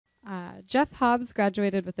Jeff Hobbs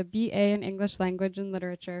graduated with a BA in English Language and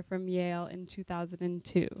Literature from Yale in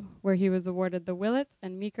 2002, where he was awarded the Willits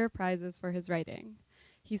and Meeker Prizes for his writing.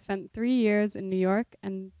 He spent 3 years in New York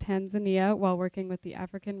and Tanzania while working with the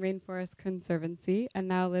African Rainforest Conservancy, and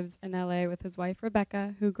now lives in LA with his wife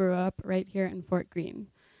Rebecca, who grew up right here in Fort Greene.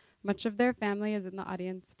 Much of their family is in the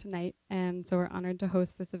audience tonight, and so we're honored to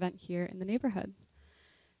host this event here in the neighborhood.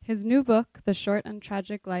 His new book, The Short and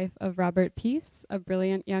Tragic Life of Robert Peace, a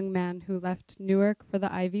brilliant young man who left Newark for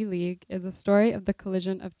the Ivy League, is a story of the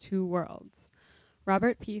collision of two worlds.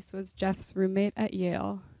 Robert Peace was Jeff's roommate at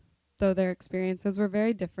Yale, though their experiences were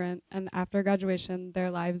very different, and after graduation, their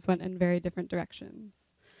lives went in very different directions.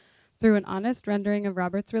 Through an honest rendering of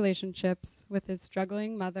Robert's relationships with his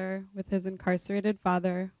struggling mother, with his incarcerated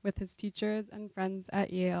father, with his teachers and friends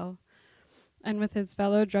at Yale, and with his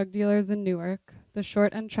fellow drug dealers in Newark, the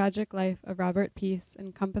short and tragic life of Robert Peace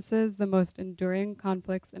encompasses the most enduring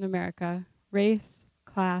conflicts in America: race,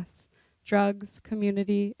 class, drugs,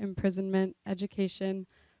 community, imprisonment, education,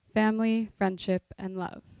 family, friendship, and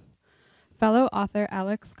love. Fellow author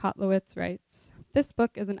Alex Kotlowitz writes, "This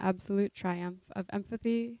book is an absolute triumph of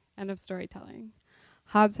empathy and of storytelling.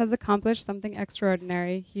 Hobbs has accomplished something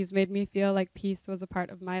extraordinary. He's made me feel like Peace was a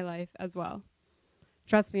part of my life as well.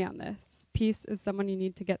 Trust me on this. Peace is someone you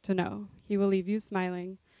need to get to know. He will leave you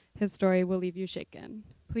smiling. His story will leave you shaken."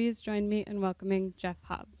 Please join me in welcoming Jeff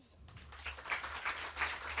Hobbs.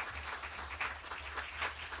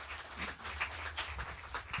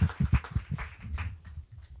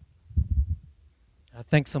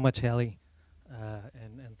 Thanks so much, Hallie,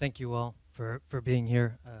 and thank you all for being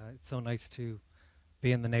here. It's so nice to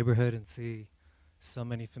be in the neighborhood and see so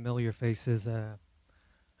many familiar faces.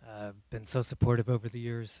 Been so supportive over the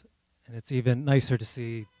years, and it's even nicer to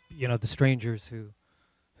see, the strangers who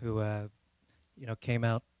came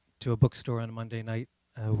out to a bookstore on a Monday night.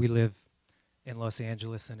 We live in Los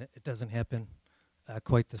Angeles, and it doesn't happen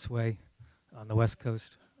quite this way on the West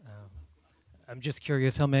Coast. I'm just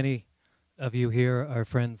curious how many of you here are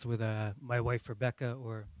friends with my wife Rebecca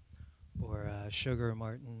or Sugar or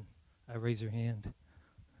Martin. Raise your hand.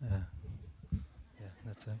 Yeah,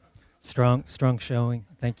 that's a strong showing.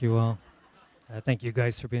 Thank you all. Thank you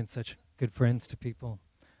guys for being such good friends to people.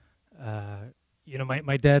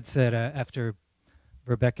 My dad said after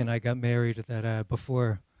Rebecca and I got married that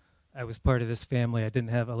before I was part of this family, I didn't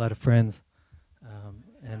have a lot of friends,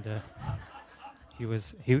 and he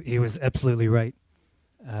was absolutely right.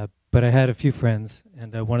 But I had a few friends,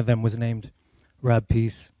 and one of them was named Rob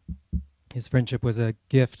Peace. His friendship was a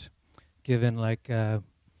gift given like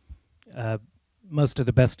most of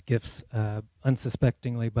the best gifts,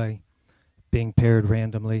 unsuspectingly, by being paired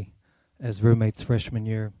randomly as roommates freshman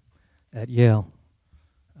year at Yale.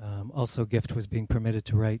 Also, gift was being permitted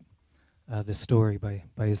to write this story by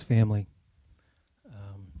his family.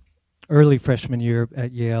 Early freshman year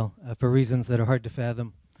at Yale, for reasons that are hard to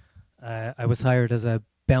fathom, I was hired as a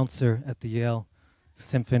bouncer at the Yale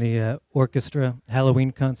Symphony Orchestra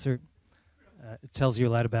Halloween concert. It tells you a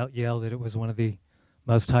lot about Yale that it was one of the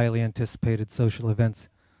most highly anticipated social events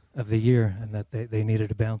of the year, and that they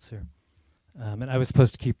needed a bouncer. And I was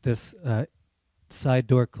supposed to keep this side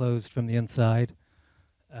door closed from the inside.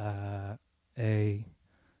 A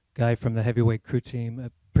guy from the heavyweight crew team,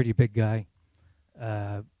 a pretty big guy,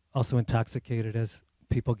 also intoxicated as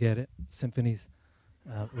people get at symphonies,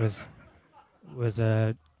 was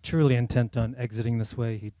truly intent on exiting this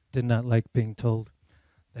way. He did not like being told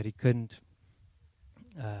that he couldn't.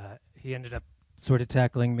 He ended up sort of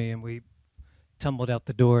tackling me, and we tumbled out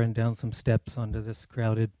the door and down some steps onto this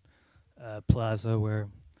crowded plaza where,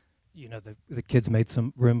 the kids made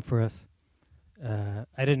some room for us. I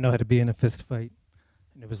didn't know how to be in a fist fight,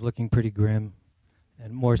 and it was looking pretty grim,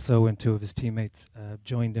 and more so when two of his teammates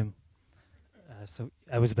joined him. So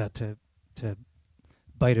I was about to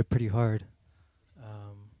bite it pretty hard.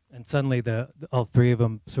 And suddenly all three of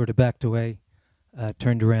them sort of backed away,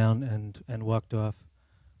 turned around and walked off.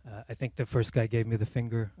 I think the first guy gave me the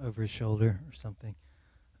finger over his shoulder or something.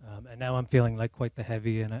 And now I'm feeling like quite the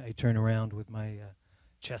heavy, and I turn around with my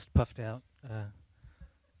chest puffed out.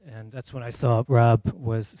 And that's when I saw Rob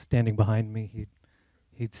was standing behind me.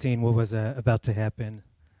 He'd seen what was about to happen,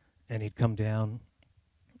 and he'd come down.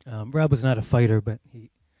 Rob was not a fighter, but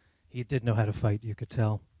he did know how to fight, you could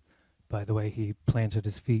tell by the way he planted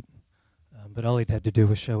his feet. But all he'd had to do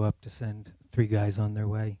was show up to send three guys on their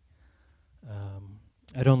way.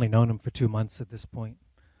 I'd only known him for 2 months at this point.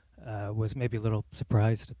 Was maybe a little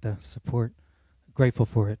surprised at the support. Grateful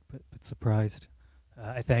for it, but surprised.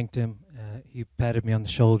 I thanked him. He patted me on the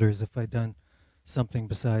shoulder as if I'd done something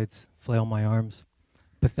besides flail my arms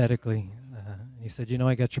pathetically. And he said,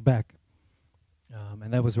 I got your back.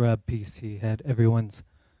 And that was Rob Peace. He had everyone's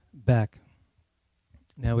back.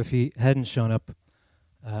 Now, if he hadn't shown up,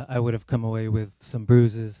 I would have come away with some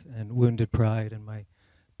bruises and wounded pride, and my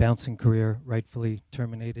bouncing career rightfully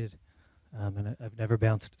terminated. And I've never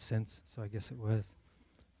bounced since, so I guess it was.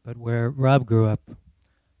 But where Rob grew up,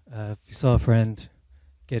 if you saw a friend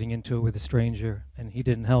getting into it with a stranger and he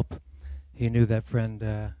didn't help, he knew that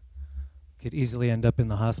friend could easily end up in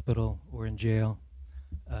the hospital or in jail,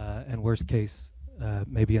 and worst case,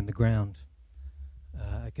 maybe in the ground.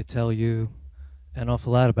 I could tell you an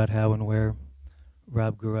awful lot about how and where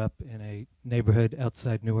Rob grew up in a neighborhood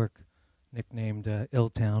outside Newark nicknamed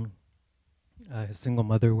Illtown. His single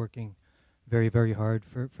mother working very, very hard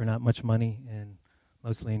for not much money, and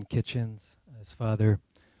mostly in kitchens. His father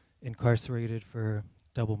incarcerated for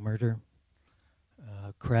double murder.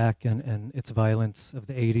 Crack and its violence of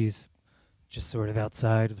the 80s just sort of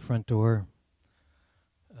outside of the front door.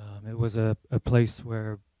 It was a place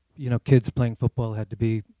where, you know, kids playing football had to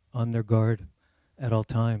be on their guard at all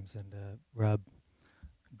times, and Rob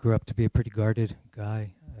grew up to be a pretty guarded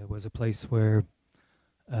guy. It was a place where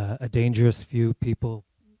a dangerous few people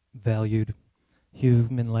valued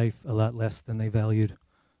human life a lot less than they valued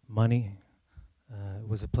money. It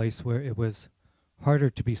was a place where it was harder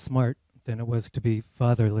to be smart than it was to be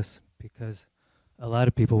fatherless, because a lot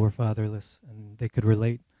of people were fatherless and they could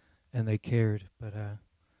relate and they cared, but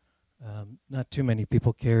not too many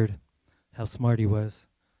people cared how smart he was.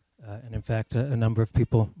 And in fact, a number of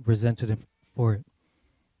people resented him for it.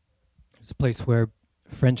 It was a place where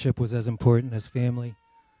friendship was as important as family.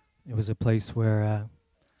 It was a place where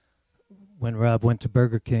when Rob went to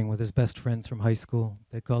Burger King with his best friends from high school,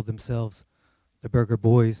 they called themselves the Burger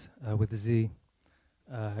Boys with a Z.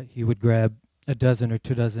 He would grab a dozen or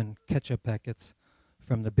 2 dozen ketchup packets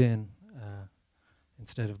from the bin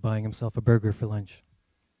instead of buying himself a burger for lunch.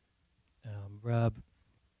 Rob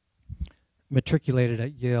matriculated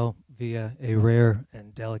at Yale via a rare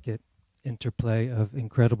and delicate interplay of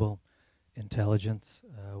incredible intelligence,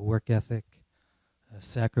 work ethic,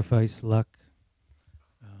 sacrifice, luck,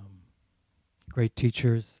 great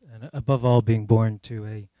teachers, and above all, being born to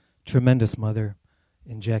a tremendous mother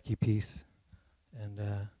in Jackie Peace. And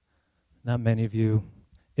not many of you,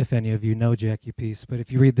 if any of you, know Jackie Peace, but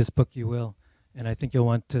if you read this book, you will. And I think you'll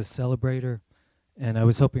want to celebrate her. And I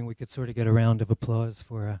was hoping we could sort of get a round of applause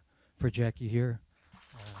for Jackie here.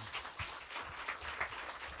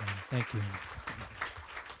 Thank you.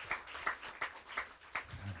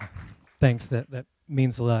 Thanks, that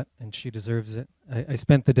means a lot, and she deserves it. I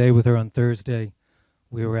spent the day with her on Thursday.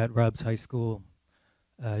 We were at Rob's high school,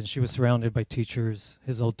 and she was surrounded by teachers,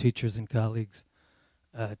 his old teachers and colleagues,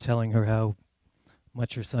 telling her how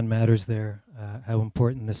much her son matters there, how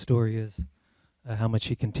important this story is, how much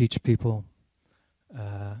he can teach people.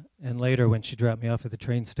 And later, when she dropped me off at the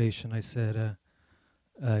train station, I said,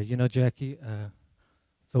 you know, Jackie,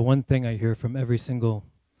 the one thing I hear from every single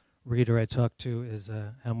reader I talk to is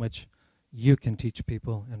how much you can teach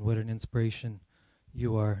people and what an inspiration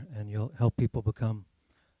you are, and you'll help people become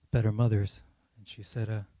better mothers. And she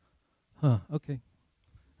said, huh, okay.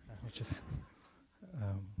 Which is,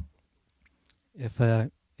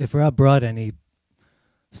 if Rob brought any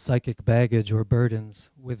psychic baggage or burdens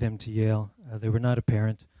with him to Yale, they were not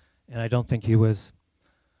apparent, and I don't think he was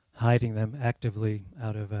hiding them actively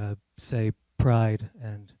out of, say, pride,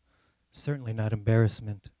 and certainly not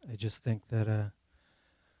embarrassment. I just think that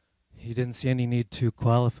he didn't see any need to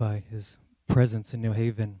qualify his presence in New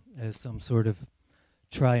Haven as some sort of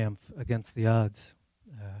triumph against the odds.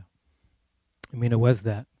 I mean, it was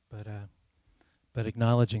that, but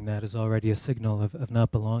acknowledging that is already a signal of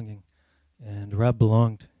not belonging. And Rob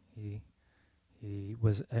belonged. He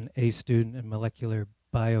was an A student in molecular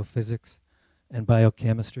biophysics and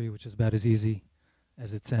biochemistry, which is about as easy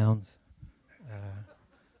as it sounds.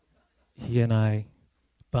 He and I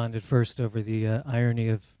bonded first over the irony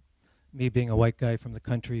of me being a white guy from the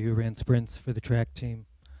country who ran sprints for the track team.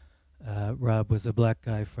 Rob was a black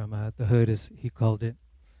guy from the hood, as he called it,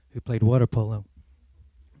 who played water polo.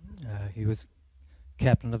 He was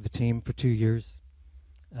captain of the team for 2 years.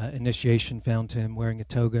 Initiation found him wearing a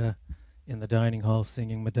toga in the dining hall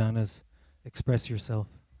singing Madonna's Express Yourself.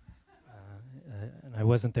 And I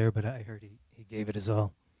wasn't there, but I heard he gave it his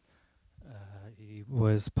all. He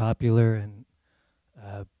was popular and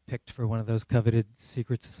picked for one of those coveted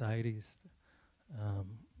secret societies.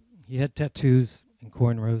 He had tattoos and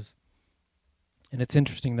cornrows. And it's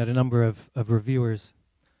interesting that a number of reviewers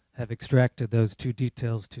have extracted those 2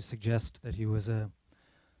 details to suggest that he was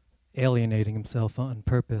alienating himself on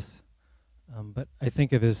purpose. But I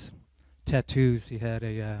think of his tattoos, he had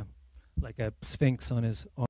like a sphinx on his arm.